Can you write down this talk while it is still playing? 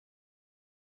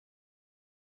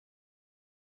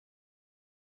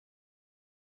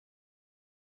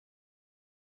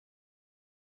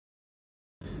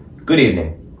Good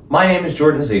evening. My name is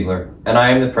Jordan Ziegler, and I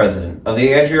am the president of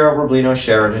the Andrea Roblino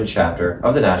Sheridan chapter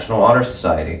of the National Honor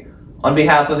Society. On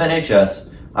behalf of NHS,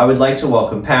 I would like to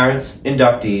welcome parents,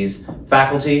 inductees,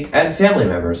 faculty, and family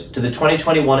members to the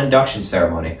 2021 induction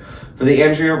ceremony for the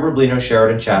Andrea Roblino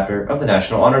Sheridan chapter of the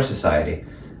National Honor Society.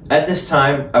 At this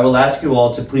time, I will ask you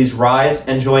all to please rise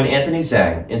and join Anthony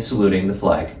Zhang in saluting the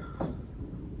flag.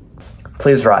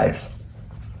 Please rise.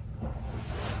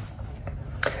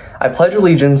 I pledge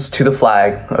allegiance to the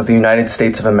flag of the United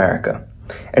States of America,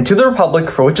 and to the republic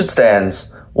for which it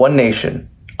stands, one nation,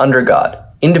 under God,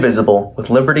 indivisible, with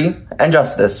liberty and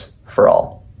justice for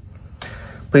all.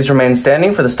 Please remain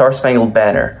standing for the Star-Spangled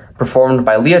Banner, performed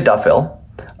by Leah Duffill,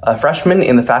 a freshman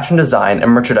in the Fashion Design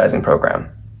and Merchandising program.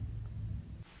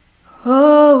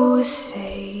 Oh,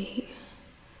 say,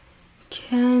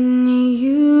 can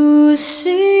you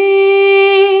see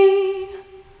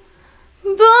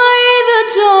by the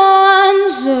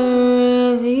dawn's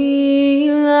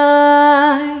early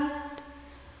light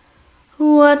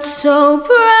what so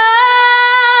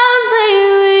proudly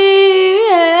we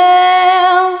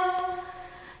hailed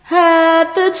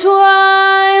at the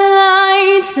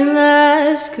twilight's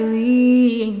last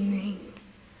gleaming,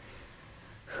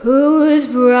 whose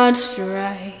broad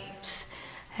stripes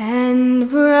and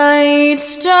bright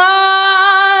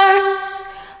stars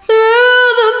through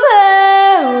the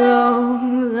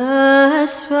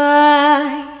perilous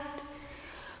fight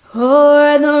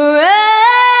o'er the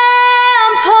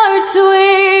ramparts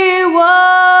we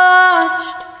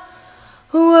watched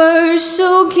were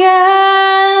so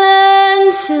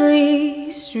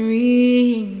gallantly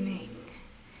streaming,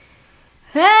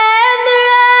 and the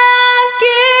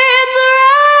rockets'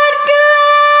 red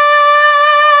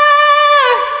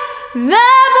glare,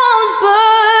 their bombs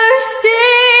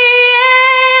bursting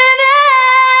in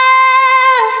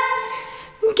air,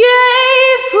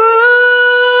 gave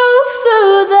proof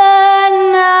through the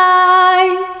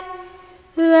night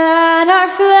that our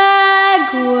flag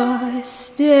was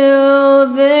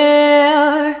still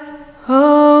there.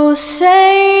 Oh,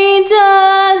 say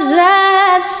does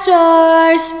that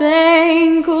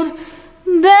star-spangled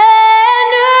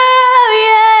banner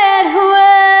yet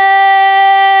wave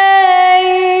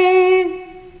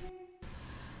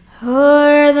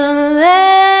o'er the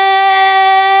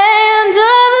land of the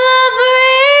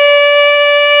free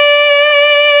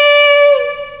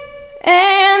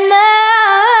and the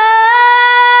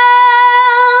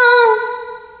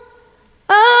home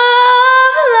of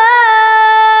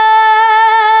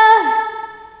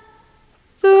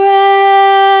the brave.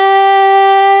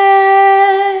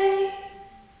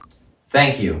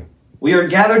 Thank you. We are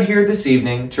gathered here this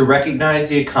evening to recognize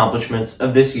the accomplishments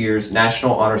of this year's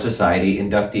National Honor Society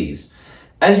inductees.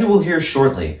 As you will hear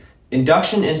shortly,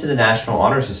 induction into the National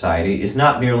Honor Society is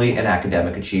not merely an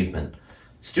academic achievement.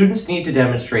 Students need to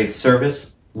demonstrate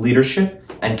service,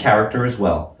 leadership, and character as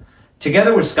well.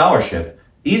 Together with scholarship,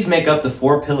 these make up the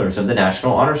four pillars of the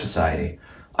National Honor Society.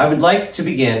 I would like to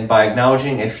begin by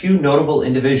acknowledging a few notable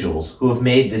individuals who have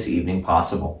made this evening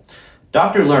possible.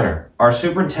 Dr. Lerner, our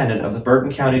superintendent of the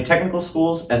Burton County Technical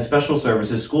Schools and Special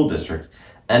Services School District,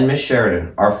 and Ms.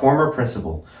 Sheridan, our former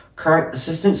principal, current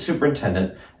assistant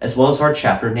superintendent, as well as our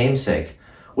chapter namesake.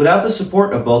 Without the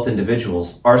support of both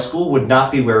individuals, our school would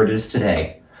not be where it is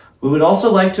today. We would also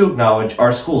like to acknowledge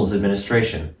our school's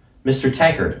administration, Mr.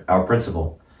 Tankard, our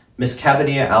principal, Ms.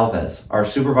 Cabanilla Alves, our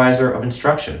supervisor of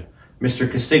instruction, Mr.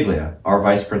 Castiglia, our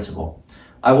vice principal.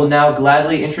 I will now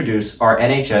gladly introduce our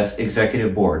NHS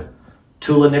Executive Board,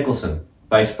 Tula Nicholson,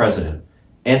 Vice President,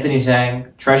 Anthony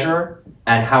Zhang, Treasurer,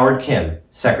 and Howard Kim,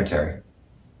 Secretary.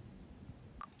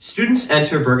 Students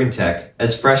enter Bergen Tech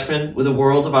as freshmen with a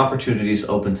world of opportunities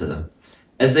open to them.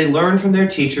 As they learn from their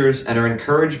teachers and are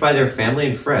encouraged by their family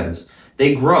and friends,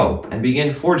 they grow and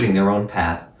begin forging their own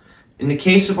path. In the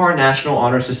case of our National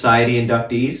Honor Society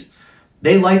inductees,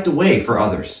 they light the way for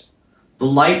others. The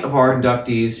light of our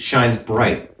inductees shines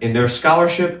bright in their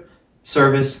scholarship,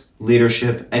 service,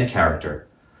 leadership, and character.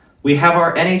 We have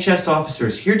our NHS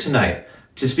officers here tonight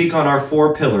to speak on our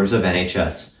four pillars of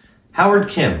NHS. Howard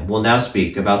Kim will now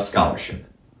speak about scholarship.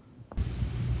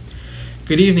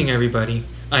 Good evening, everybody.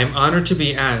 I am honored to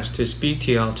be asked to speak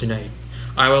to you all tonight.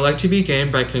 I would like to begin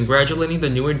by congratulating the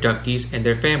new inductees and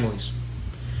their families.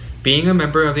 Being a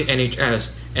member of the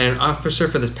NHS and an officer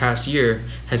for this past year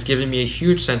has given me a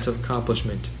huge sense of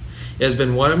accomplishment. It has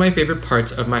been one of my favorite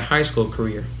parts of my high school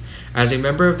career. As a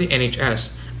member of the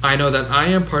NHS, I know that I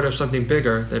am part of something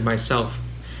bigger than myself.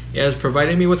 It has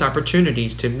provided me with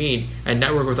opportunities to meet and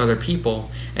network with other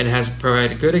people, and has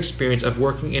provided a good experience of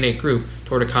working in a group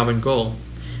toward a common goal.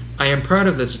 I am proud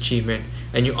of this achievement,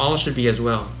 and you all should be as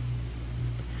well.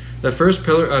 The first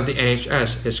pillar of the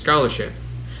NHS is scholarship.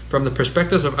 From the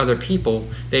perspectives of other people,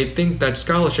 they think that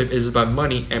scholarship is about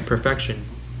money and perfection.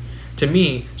 To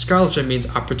me, scholarship means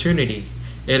opportunity.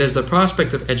 It is the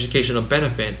prospect of educational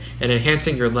benefit and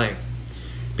enhancing your life.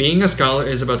 Being a scholar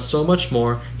is about so much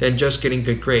more than just getting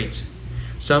good grades.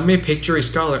 Some may picture a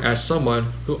scholar as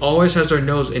someone who always has their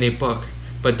nose in a book,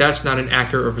 but that's not an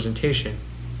accurate representation.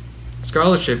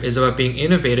 Scholarship is about being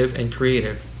innovative and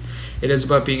creative. It is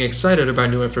about being excited about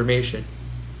new information.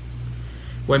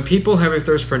 When people have a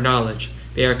thirst for knowledge,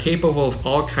 they are capable of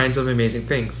all kinds of amazing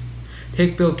things.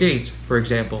 Take Bill Gates, for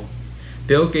example.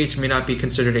 Bill Gates may not be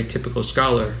considered a typical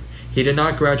scholar. He did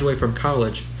not graduate from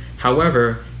college.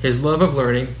 However, his love of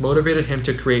learning motivated him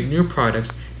to create new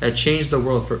products that changed the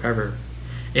world forever.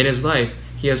 In his life,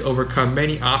 he has overcome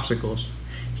many obstacles.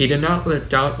 He did not let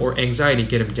doubt or anxiety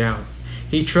get him down.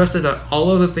 He trusted that all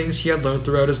of the things he had learned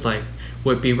throughout his life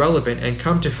would be relevant and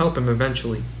come to help him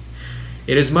eventually.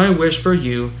 It is my wish for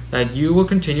you that you will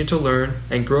continue to learn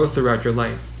and grow throughout your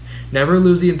life. Never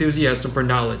lose the enthusiasm for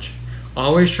knowledge.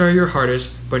 Always try your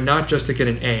hardest, but not just to get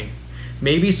an A.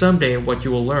 Maybe someday what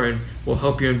you will learn will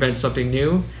help you invent something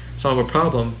new, solve a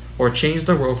problem, or change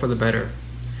the world for the better.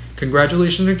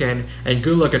 Congratulations again, and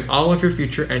good luck in all of your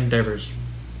future endeavors.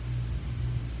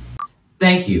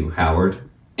 Thank you, Howard.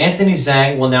 Anthony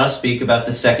Zhang will now speak about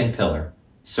the second pillar,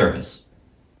 service.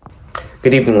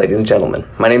 Good evening, ladies and gentlemen.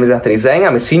 My name is Anthony Zhang.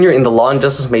 I'm a senior in the Law and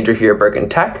Justice major here at Bergen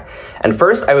Tech. And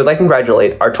first, I would like to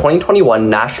congratulate our 2021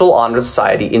 National Honor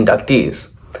Society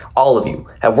inductees. All of you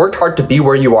have worked hard to be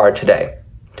where you are today.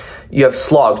 You have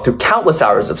slogged through countless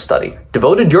hours of study,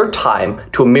 devoted your time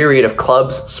to a myriad of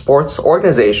clubs, sports,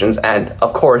 organizations, and,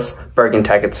 of course, Bergen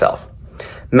Tech itself.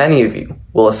 Many of you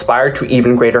will aspire to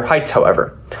even greater heights,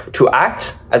 however, to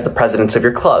act as the presidents of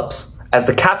your clubs, as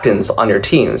the captains on your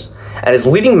teams, and as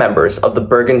leading members of the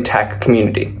Bergen Tech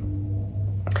community.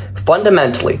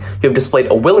 Fundamentally, you have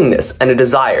displayed a willingness and a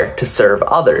desire to serve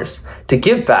others, to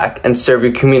give back and serve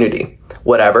your community,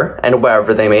 whatever and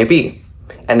wherever they may be,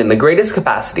 and in the greatest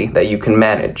capacity that you can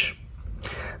manage.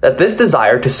 That this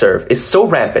desire to serve is so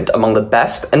rampant among the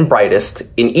best and brightest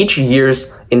in each year's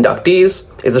inductees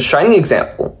is a shining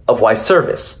example of why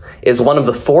service is one of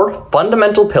the 4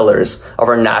 fundamental pillars of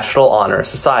our National Honor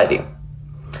Society.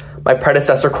 My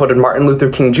predecessor quoted Martin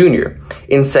Luther King Jr.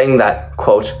 in saying that,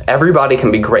 quote, everybody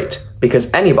can be great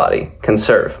because anybody can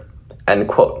serve, end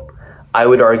quote. I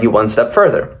would argue one step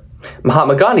further.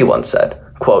 Mahatma Gandhi once said,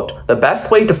 quote, the best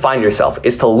way to find yourself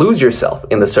is to lose yourself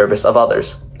in the service of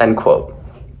others, end quote.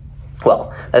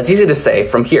 Well, that's easy to say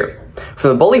from here, from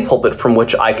the bully pulpit from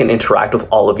which I can interact with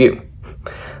all of you.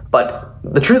 But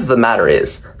the truth of the matter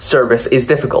is, service is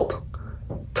difficult.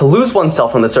 To lose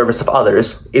oneself in the service of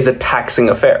others is a taxing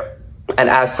affair, and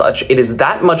as such, it is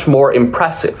that much more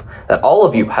impressive that all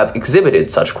of you have exhibited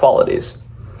such qualities.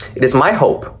 It is my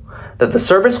hope that the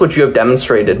service which you have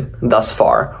demonstrated thus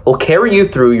far will carry you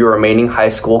through your remaining high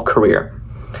school career,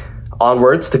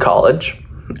 onwards to college,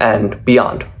 and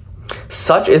beyond.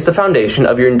 Such is the foundation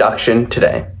of your induction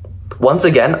today. Once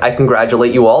again, I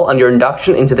congratulate you all on your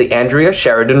induction into the Andrea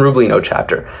Sheridan Rublino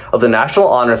chapter of the National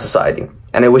Honor Society,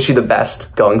 and I wish you the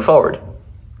best going forward.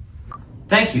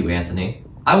 Thank you, Anthony.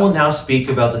 I will now speak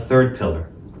about the third pillar,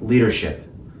 leadership.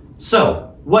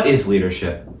 So, what is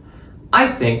leadership? I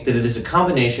think that it is a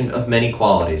combination of many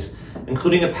qualities,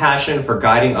 including a passion for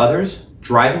guiding others,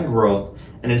 driving growth,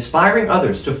 and inspiring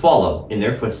others to follow in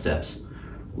their footsteps.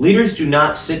 Leaders do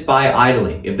not sit by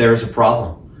idly if there is a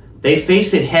problem. They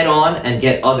face it head on and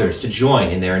get others to join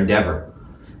in their endeavor.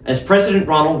 As President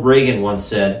Ronald Reagan once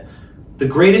said, the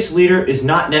greatest leader is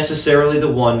not necessarily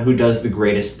the one who does the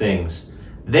greatest things.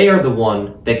 They are the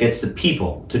one that gets the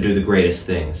people to do the greatest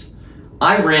things.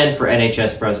 I ran for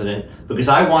NHS president because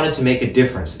I wanted to make a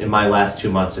difference in my last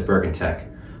 2 months at Bergen Tech.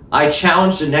 I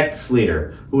challenged the next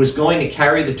leader who was going to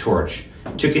carry the torch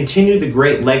to continue the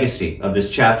great legacy of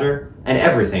this chapter and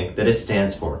everything that it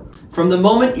stands for. From the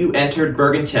moment you entered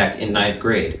Bergen Tech in 9th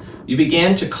grade, you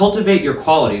began to cultivate your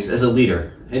qualities as a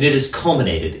leader, and it has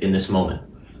culminated in this moment.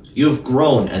 You have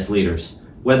grown as leaders,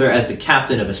 whether as the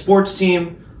captain of a sports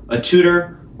team, a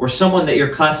tutor, or someone that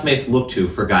your classmates look to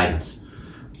for guidance.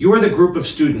 You are the group of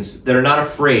students that are not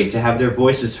afraid to have their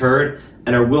voices heard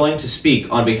and are willing to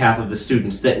speak on behalf of the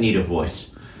students that need a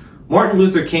voice. Martin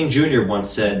Luther King Jr. once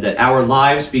said that our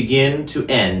lives begin to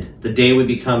end the day we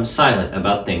become silent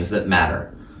about things that matter.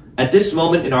 At this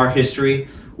moment in our history,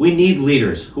 we need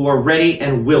leaders who are ready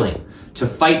and willing to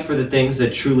fight for the things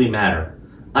that truly matter.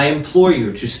 I implore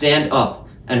you to stand up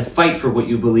and fight for what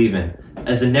you believe in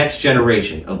as the next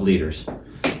generation of leaders.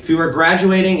 If you are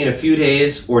graduating in a few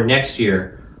days or next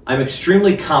year, I'm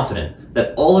extremely confident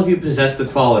that all of you possess the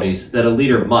qualities that a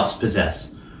leader must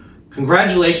possess.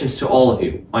 Congratulations to all of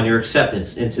you on your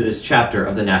acceptance into this chapter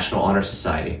of the National Honor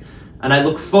Society, and I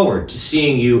look forward to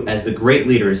seeing you as the great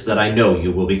leaders that I know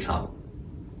you will become.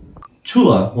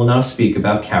 Tula will now speak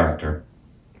about character.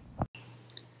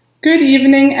 Good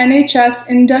evening, NHS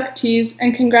inductees,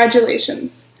 and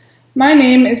congratulations. My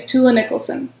name is Tula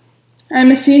Nicholson. I am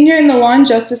a senior in the Law and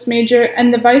Justice major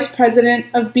and the Vice President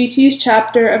of BT's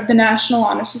chapter of the National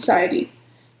Honor Society.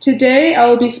 Today, I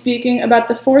will be speaking about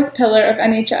the fourth pillar of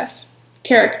NHS,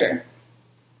 character.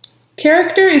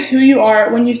 Character is who you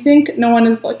are when you think no one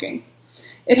is looking.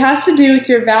 It has to do with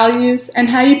your values and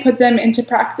how you put them into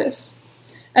practice.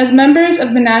 As members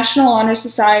of the National Honor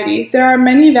Society, there are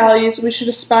many values we should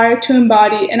aspire to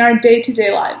embody in our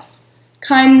day-to-day lives.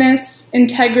 Kindness,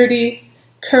 integrity,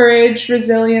 courage,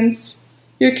 resilience.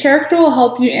 Your character will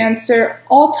help you answer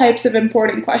all types of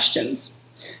important questions.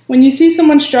 When you see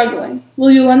someone struggling,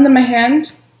 will you lend them a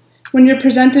hand? When you're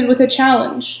presented with a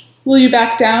challenge, will you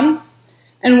back down?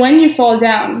 And when you fall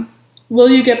down, will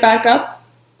you get back up?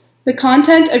 The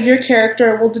content of your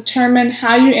character will determine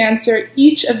how you answer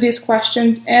each of these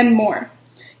questions and more.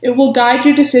 It will guide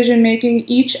your decision-making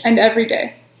each and every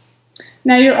day.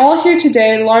 Now, you're all here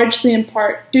today largely in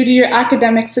part due to your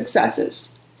academic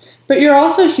successes. But you're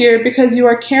also here because you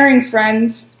are caring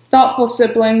friends, thoughtful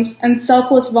siblings, and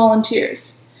selfless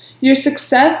volunteers. Your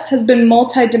success has been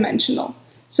multidimensional,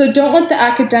 so don't let the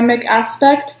academic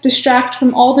aspect distract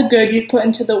from all the good you've put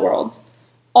into the world,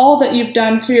 all that you've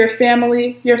done for your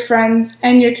family, your friends,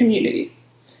 and your community.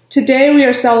 Today we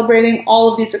are celebrating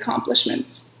all of these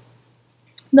accomplishments.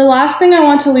 The last thing I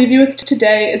want to leave you with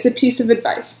today is a piece of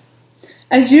advice.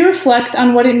 As you reflect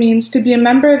on what it means to be a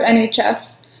member of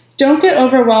NHS, don't get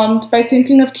overwhelmed by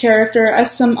thinking of character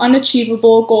as some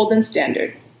unachievable golden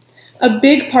standard. A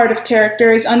big part of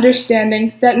character is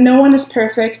understanding that no one is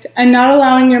perfect and not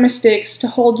allowing your mistakes to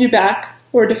hold you back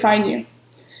or define you.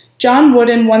 John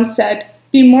Wooden once said,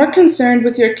 "Be more concerned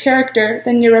with your character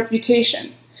than your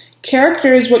reputation.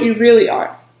 Character is what you really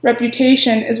are.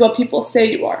 Reputation is what people say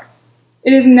you are."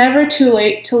 It is never too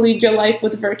late to lead your life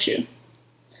with virtue.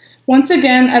 Once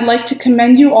again, I'd like to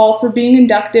commend you all for being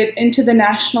inducted into the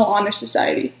National Honor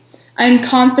Society. I am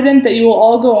confident that you will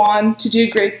all go on to do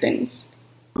great things.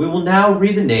 We will now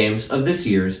read the names of this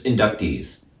year's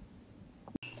inductees.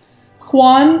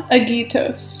 Juan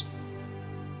Aguitos,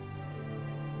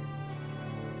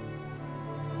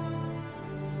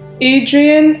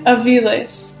 Adrian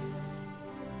Aviles,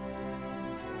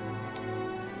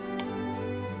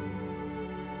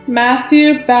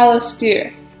 Matthew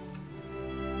Ballastier,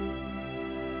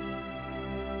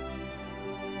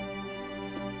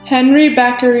 Henry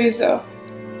Baccarizo,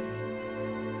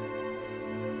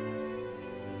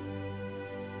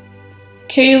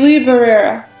 Kaylee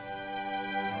Barrera,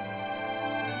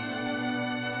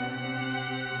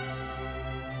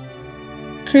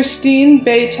 Christine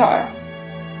Baytar,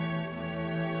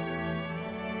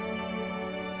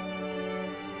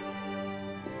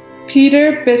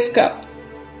 Peter Biskup,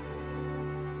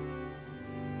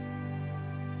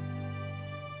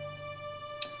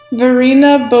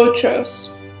 Verena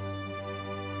Botros,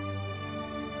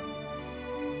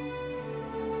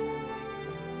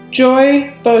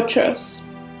 Joy Botros,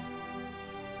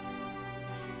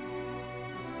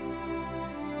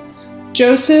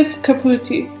 Joseph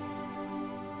Caputi,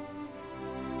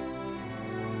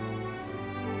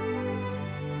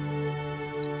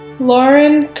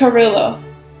 Lauren Carrillo,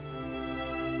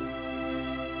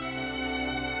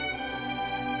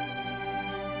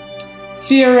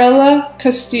 Fiorella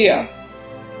Castillo,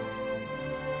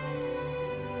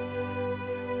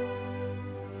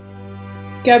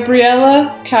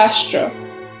 Gabriela Castro,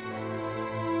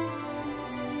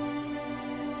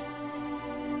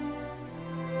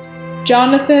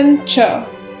 Jonathan Cho,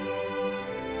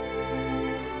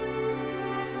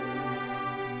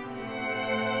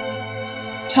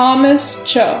 Thomas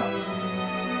Cho,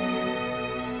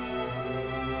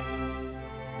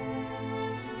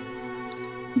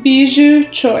 Bijou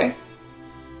Choi,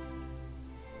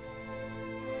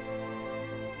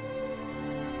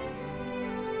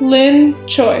 Lynn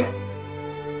Choi,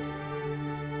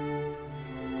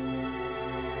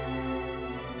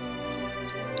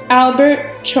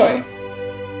 Albert Choi,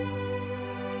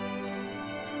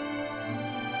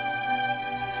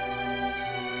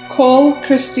 Cole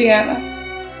Christiana,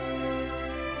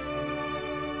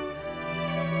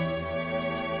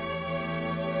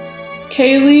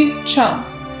 Kaylee Chung,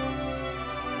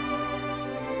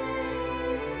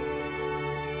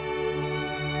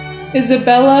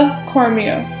 Isabella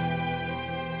Cormio,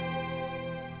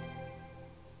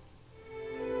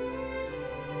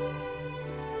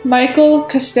 Michael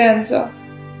Costanza,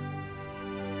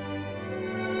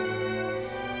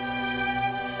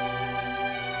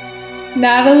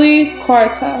 Natalie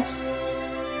Quartas,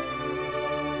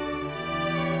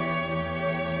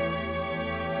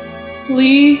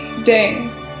 Lee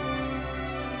Dang,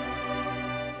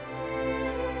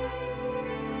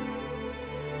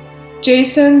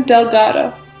 Jason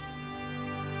Delgado,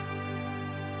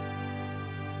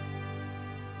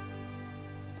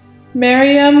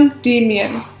 Miriam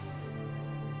Demian,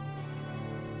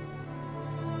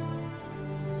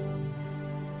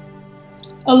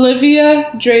 Olivia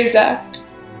Drazak,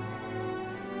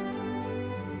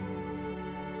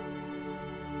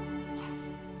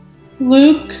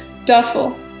 Luke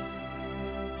Duffel,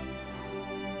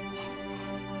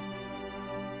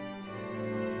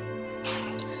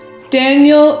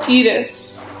 Daniel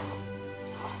Edis,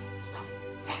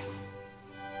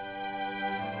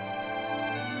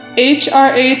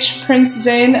 HRH Prince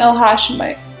Zain El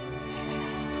Hashemite,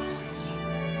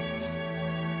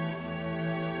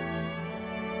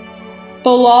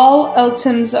 Bilal El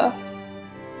Timza,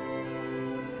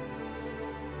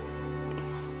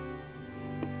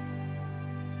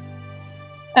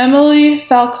 Emily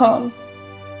Falcone,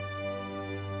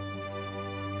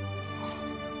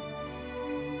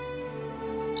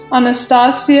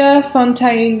 Anastasia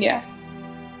Fontaine,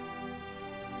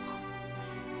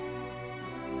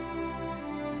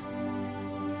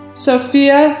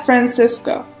 Sofia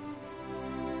Francisco,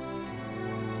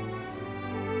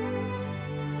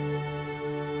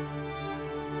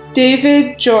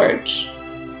 David George,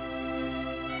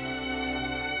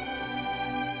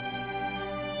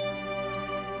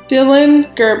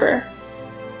 Dylan Gerber,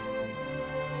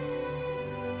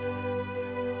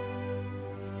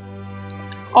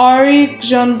 Ari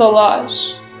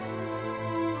Jean-Balaj,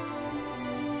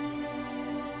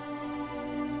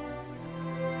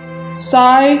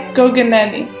 Sai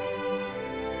Goganeni,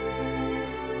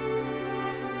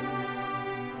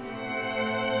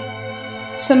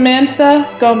 Samantha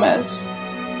Gomez,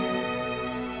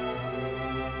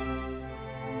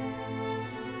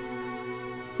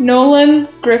 Nolan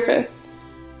Griffith,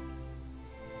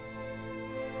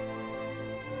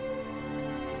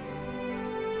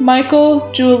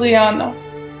 Michael Giuliano,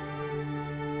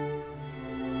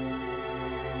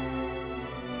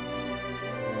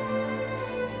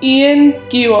 Ian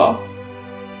Giwo,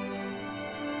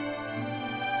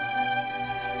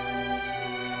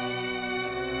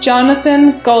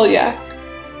 Jonathan Goliak,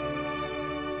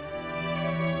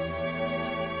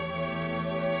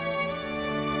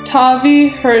 Tavi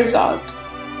Herzog,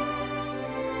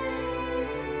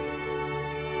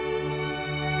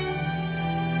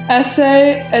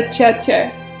 Esse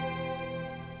Etiette,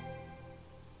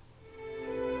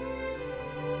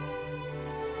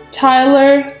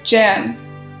 Tyler Jan,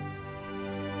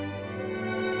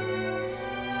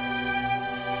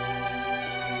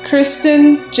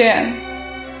 Kristen Jan,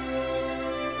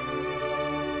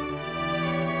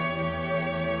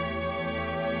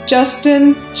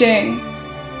 Justin Jang,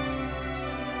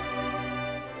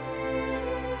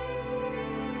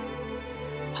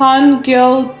 Han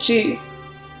Gil G,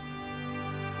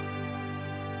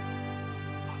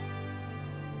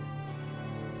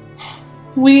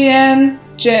 Wei-An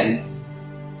Jin,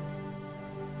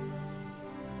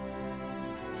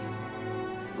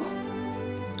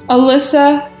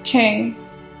 Alyssa King,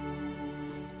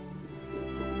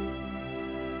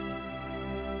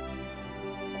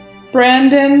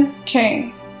 Brandon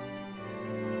King,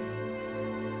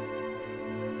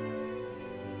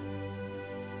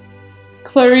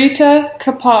 Clarita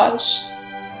Capaj,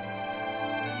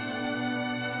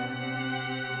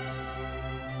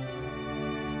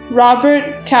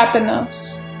 Robert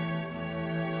Capanos,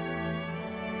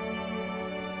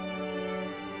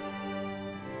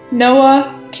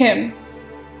 Noah Kim,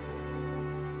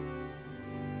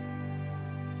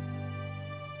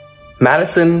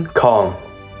 Madison Kong,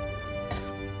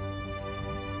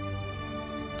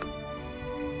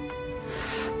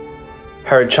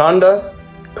 Harichanda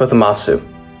Kothamasu,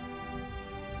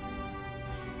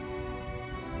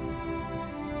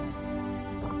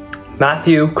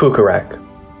 Matthew Kukarek,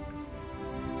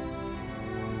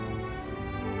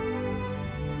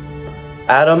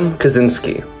 Adam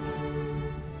Kaczynski,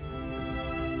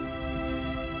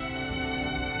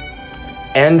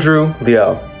 Andrew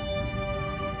Liu,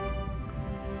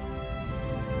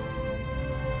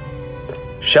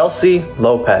 Chelsea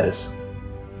Lopez,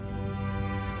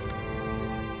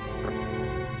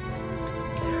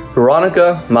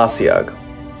 Veronica Masiag,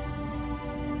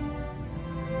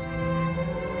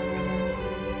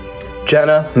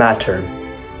 Jenna Mattern,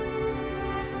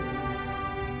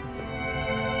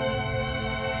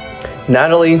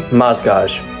 Natalie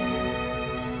Mazgaj.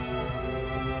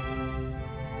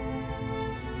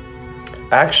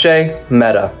 Akshay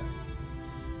Mehta.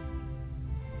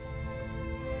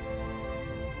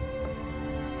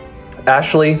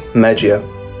 Ashley Meggia.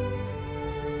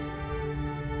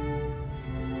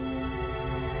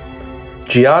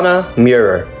 Gianna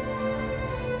Muir.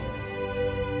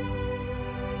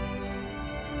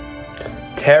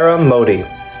 Tara Modi.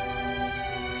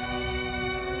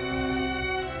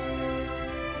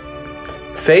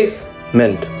 Faith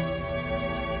Mint.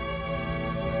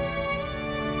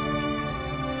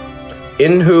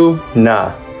 Inhu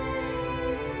Na.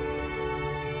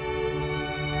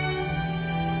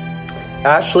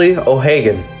 Ashley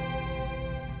O'Hagan.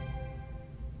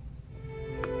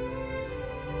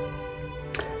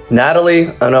 Natalie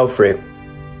Onofre.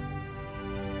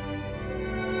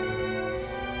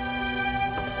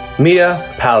 Mia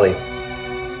Pally.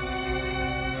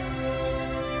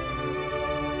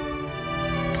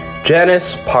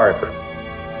 Janice Park.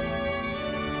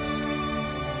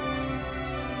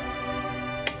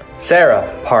 Sarah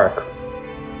Park.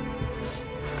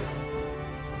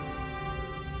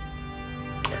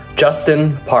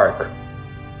 Justin Park.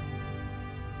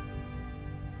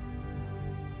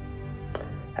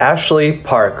 Ashley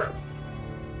Park.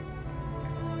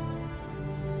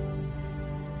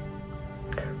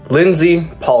 Lindsay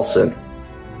Paulson.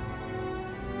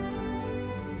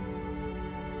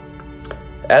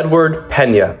 Edward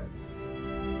Pena.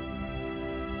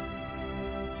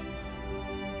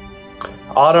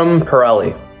 Autumn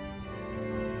Pirelli.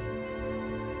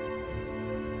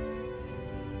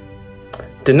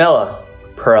 Danella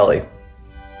Pirelli.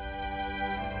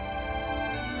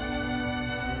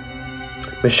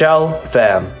 Michelle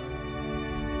Pham.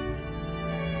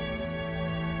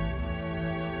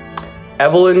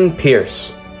 Evelyn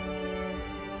Pierce.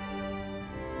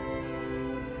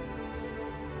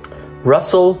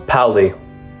 Russell Powley.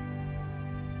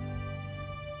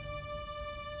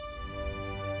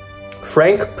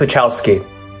 Frank Pachowski.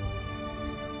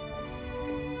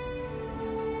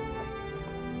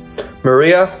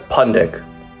 Maria Pundick.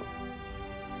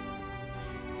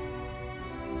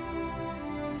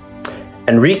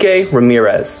 Enrique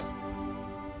Ramirez.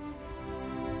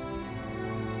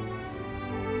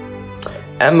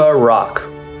 Emma Rock.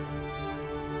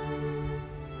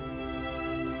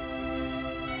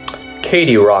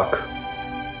 Katie Rock.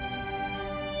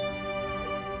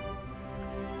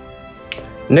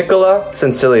 Nicola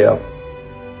Sencilio.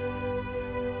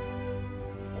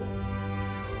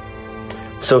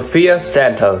 Sophia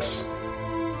Santos.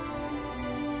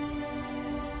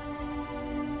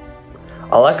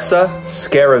 Alexa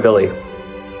Scaravilli.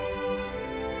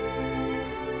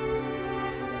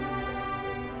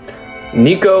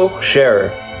 Nico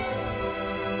Scherer.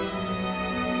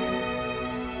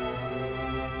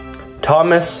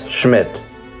 Thomas Schmidt.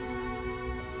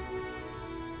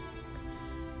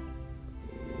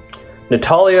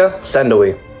 Natalia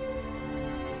Sendowi.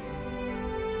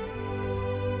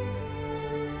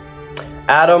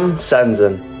 Adam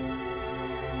Senzen.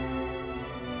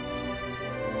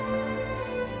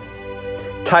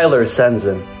 Tyler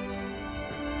Senzen.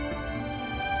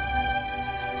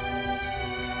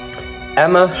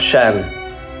 Emma Shen.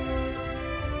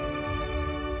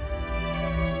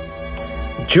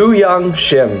 Juyang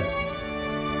Shim.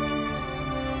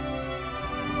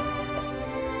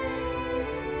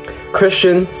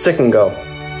 Christian Sickengo.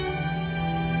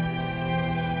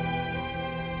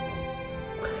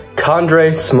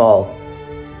 Condre Small.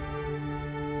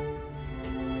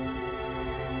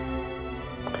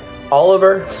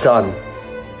 Oliver Sun.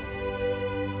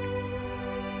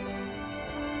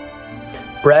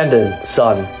 Brandon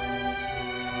Sun.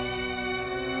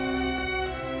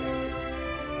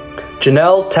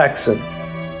 Janelle Texan.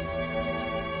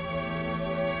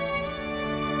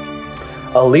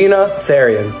 Alina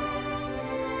Therian.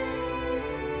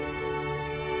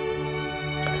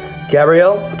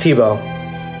 Gabrielle Thibault.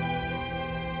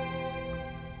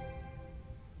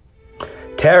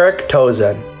 Tarek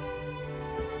Tozen.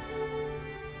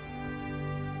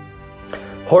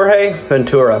 Jorge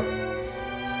Ventura.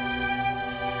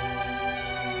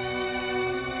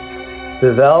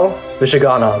 Vivel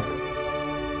Vishaganov.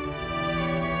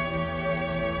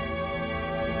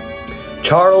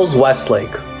 Charles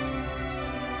Westlake.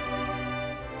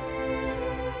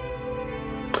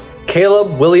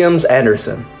 Caleb Williams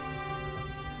Anderson.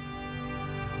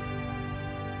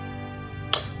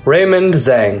 Raymond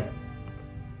Zhang.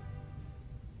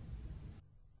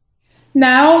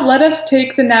 Now let us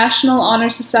take the National Honor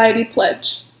Society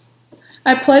pledge.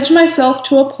 I pledge myself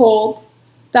to uphold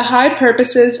the high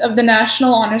purposes of the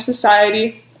National Honor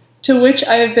Society, to which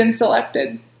I have been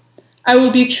selected. I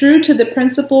will be true to the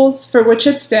principles for which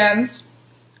it stands.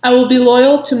 I will be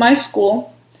loyal to my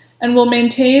school and will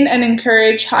maintain and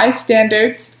encourage high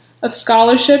standards of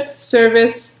scholarship,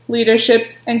 service, leadership,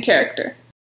 and character.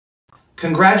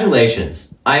 Congratulations!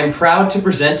 I am proud to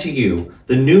present to you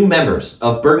the new members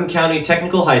of Bergen County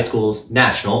Technical High School's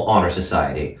National Honor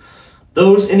Society.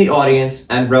 Those in the audience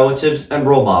and relatives and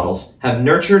role models have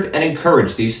nurtured and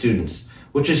encouraged these students,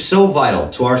 which is so vital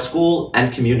to our school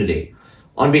and community.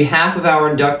 On behalf of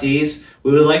our inductees,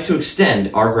 we would like to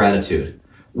extend our gratitude.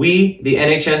 We, the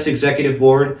NHS Executive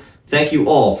Board, thank you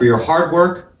all for your hard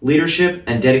work, leadership,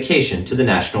 and dedication to the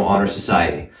National Honor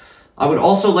Society. I would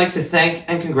also like to thank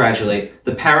and congratulate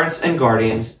the parents and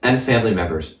guardians and family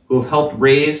members who have helped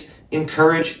raise,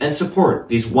 encourage, and support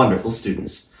these wonderful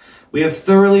students. We have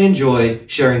thoroughly enjoyed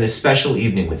sharing this special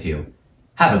evening with you.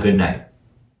 Have a good night.